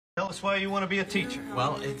us why you want to be a teacher.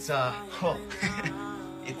 Well, it's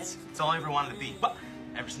it's all I ever wanted to be. But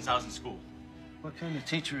ever since I was in school. What kind of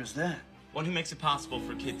teacher is that? One who makes it possible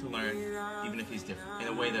for a kid to learn, even if he's different. In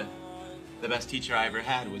a way, the best teacher I ever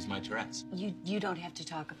had was my Tourette's. You don't have to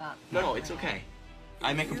talk about... No, it's okay.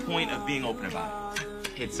 I make a point of being open about it.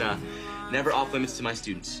 It's never off limits to my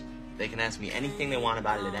students. They can ask me anything they want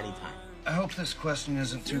about it at any time. I hope this question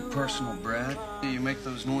isn't too personal, Brad. Do you make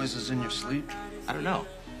those noises in your sleep? I don't know.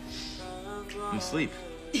 I'm asleep.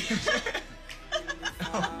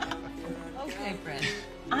 Okay, Brad.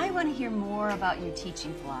 I want to hear more about your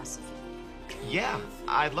teaching philosophy. Yeah,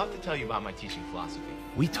 I'd love to tell you about my teaching philosophy.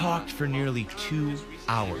 We talked for nearly 2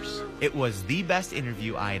 hours. It was the best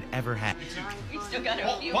interview I had ever had. We've still got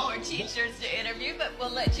a few more teachers to interview, but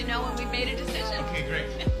we'll let you know when we've made a decision. Okay, great.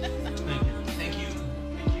 Thank you.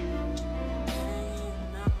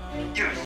 Thank you.